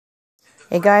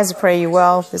Hey guys, I pray you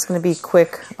well. This is going to be a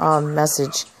quick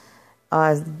message.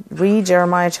 Read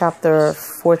Jeremiah chapter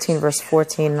 14, verse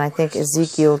 14, and I think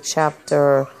Ezekiel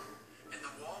chapter,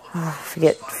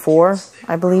 4,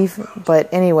 I believe. But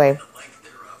anyway,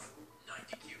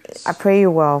 I pray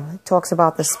you well. It talks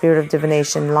about the spirit of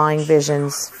divination, lying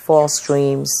visions, false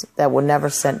dreams that were never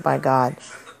sent by God.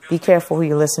 Be careful who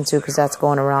you listen to, because that's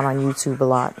going around on YouTube a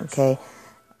lot, okay?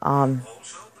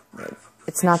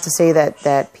 It's not to say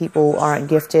that people aren't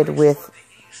gifted with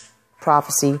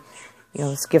prophecy. You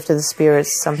know, it's gift of the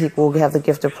spirits. Some people will have the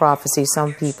gift of prophecy.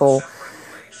 Some people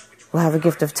will have a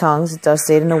gift of tongues. It does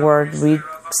say it in the Word. Read,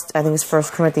 I think it's 1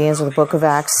 Corinthians or the Book of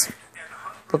Acts.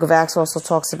 The Book of Acts also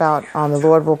talks about the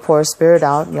Lord will pour His Spirit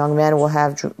out. Young men will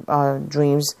have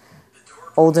dreams.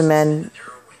 Young men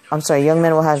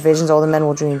will have visions. Older men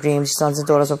will dream dreams. Sons and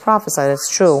daughters will prophesy.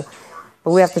 That's true.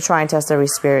 But we have to try and test every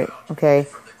spirit, okay?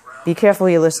 Be careful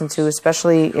who you listen to,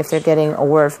 especially if they're getting a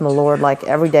word from the Lord like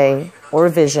every day or a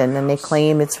vision and they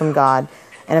claim it's from God.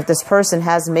 And if this person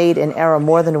has made an error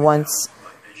more than once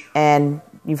and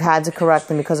you've had to correct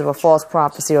them because of a false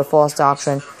prophecy or false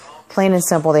doctrine, plain and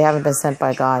simple, they haven't been sent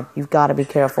by God. You've got to be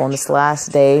careful. In this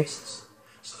last day,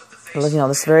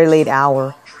 this very late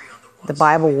hour, the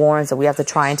Bible warns that we have to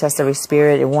try and test every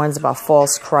spirit. It warns about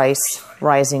false Christs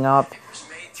rising up.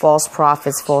 False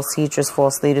prophets, false teachers,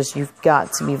 false leaders. You've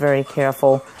got to be very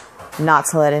careful not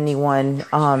to let anyone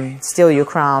steal your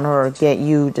crown or get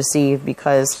you deceived,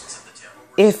 because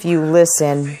if you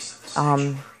listen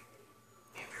to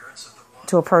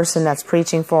a person that's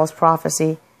preaching false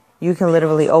prophecy, you can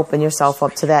literally open yourself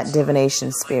up to that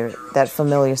divination spirit, that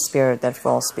familiar spirit, that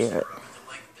false spirit.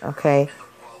 Okay?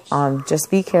 Just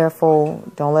be careful.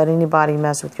 Don't let anybody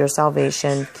mess with your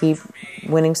salvation. Keep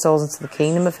winning souls into the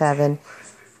kingdom of heaven.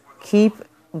 Keep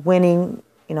winning,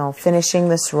 finishing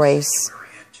this race.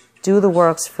 Do the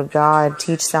works for God.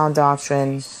 Teach sound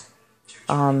doctrine.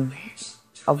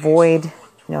 Avoid,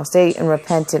 stay and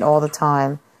repentant all the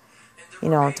time.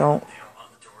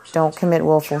 Don't commit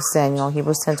willful sin.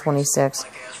 Hebrews 10:26.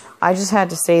 I just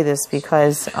had to say this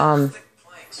because I'm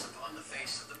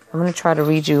going to try to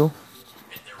read you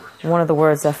one of the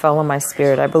words that fell in my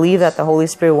spirit. I believe that the Holy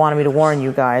Spirit wanted me to warn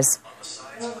you guys.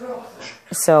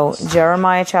 So,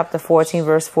 Jeremiah chapter 14,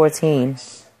 verse 14.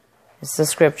 It's the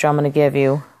scripture I'm going to give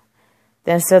you.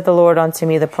 Then said the Lord unto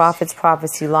me, the prophets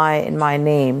prophesy lie in my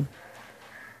name.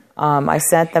 I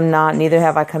sent them not, neither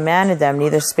have I commanded them,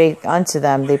 neither spake unto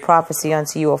them. They prophesy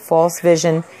unto you a false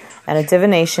vision, and a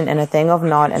divination, and a thing of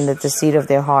naught, and the deceit of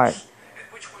their heart.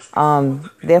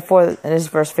 Therefore, and this is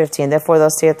verse 15, therefore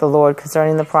thus saith the Lord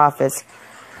concerning the prophets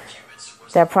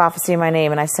that prophesy in my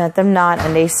name, and I sent them not,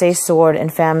 and they say sword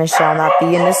and famine shall not be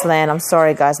in this land. I'm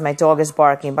sorry, guys, my dog is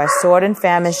barking. By sword and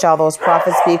famine shall those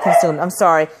prophets be consumed. I'm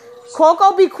sorry.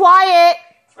 Coco, be quiet.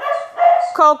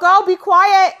 Coco, be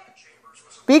quiet.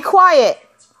 Be quiet.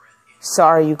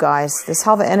 Sorry, you guys. This is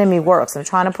how the enemy works. I'm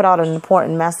trying to put out an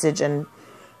important message, and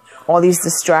all these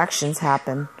distractions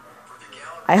happen.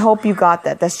 I hope you got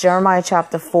that. That's Jeremiah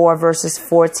chapter 4, verses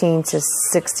 14 to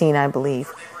 16, I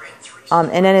believe.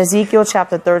 And then Ezekiel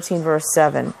chapter 13, verse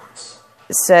 7,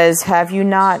 it says, have you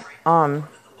not, what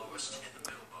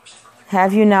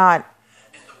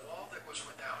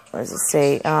does it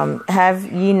say?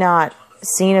 Have ye not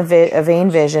seen a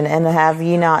vain vision, and have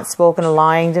ye not spoken a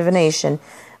lying divination,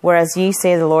 whereas ye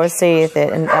say the Lord saith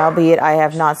it, and albeit I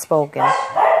have not spoken.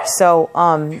 So,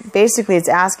 basically it's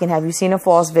asking, have you seen a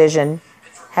false vision?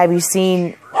 Have you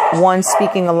seen one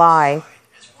speaking a lie?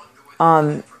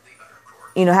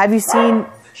 Have you seen,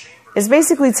 it's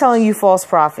basically telling you false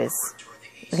prophets,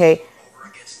 okay?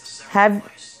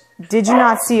 Did you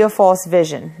not see a false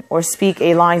vision or speak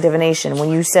a lying divination when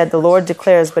you said the Lord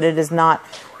declares, but it is not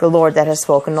the Lord that has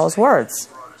spoken those words?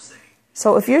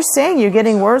 So if you're saying you're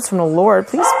getting words from the Lord,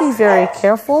 please be very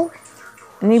careful,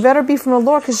 and you better be from the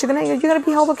Lord, because you're gonna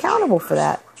be held accountable for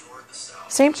that.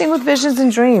 Same thing with visions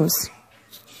and dreams.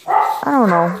 I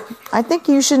don't know. I think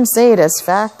you shouldn't say it as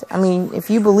fact. I mean, if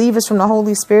you believe it's from the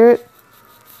Holy Spirit,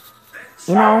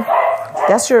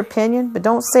 that's your opinion. But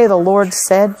don't say the Lord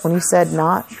said when He said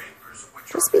not.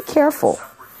 Just be careful.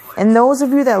 And those of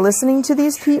you that are listening to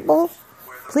these people,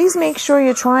 please make sure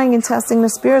you're trying and testing the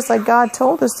spirits like God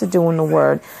told us to do in the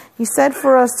Word. He said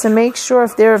for us to make sure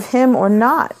if they're of Him or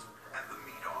not.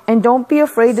 And don't be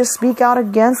afraid to speak out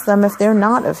against them if they're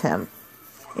not of Him.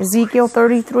 Ezekiel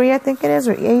 33, I think it is,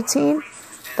 or 18,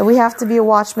 that we have to be a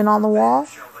watchman on the wall.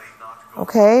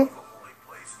 Okay?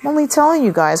 I'm only telling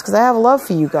you guys because I have love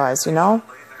for you guys, Don't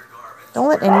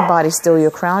let anybody steal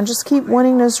your crown. Just keep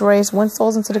winning this race, win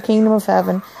souls into the kingdom of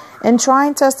heaven, and try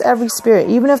and test every spirit,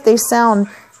 even if they sound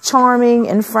charming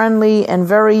and friendly and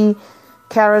very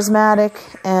charismatic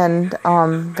and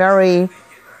very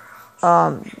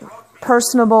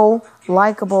personable,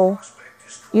 likable.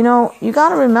 You know, you got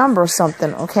to remember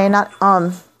something, okay?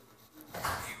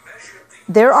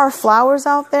 There are flowers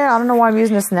out there, I don't know why I'm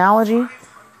using this analogy,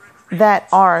 that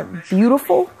are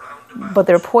beautiful, but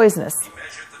they're poisonous.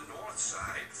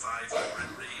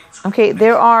 Okay,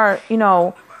 there are, you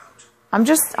know, I'm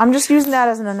just using that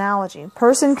as an analogy. A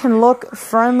person can look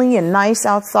friendly and nice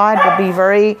outside, but be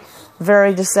very,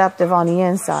 very deceptive on the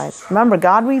inside. Remember,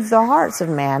 God reads the hearts of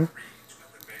man.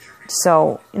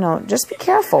 So, you know, just be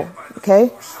careful,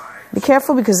 okay? Be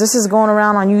careful, because this is going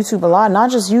around on YouTube a lot. Not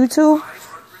just YouTube,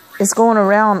 it's going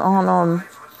around on,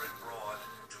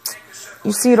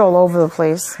 you see it all over the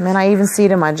place. Man, I even see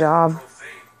it in my job.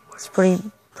 It's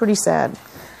pretty sad.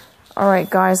 All right,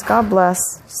 guys, God bless.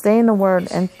 Stay in the Word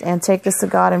and take this to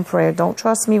God in prayer. Don't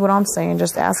trust me what I'm saying.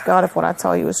 Just ask God if what I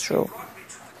tell you is true.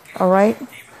 All right?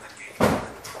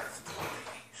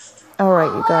 All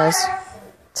right, you guys.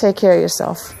 Take care of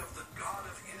yourself.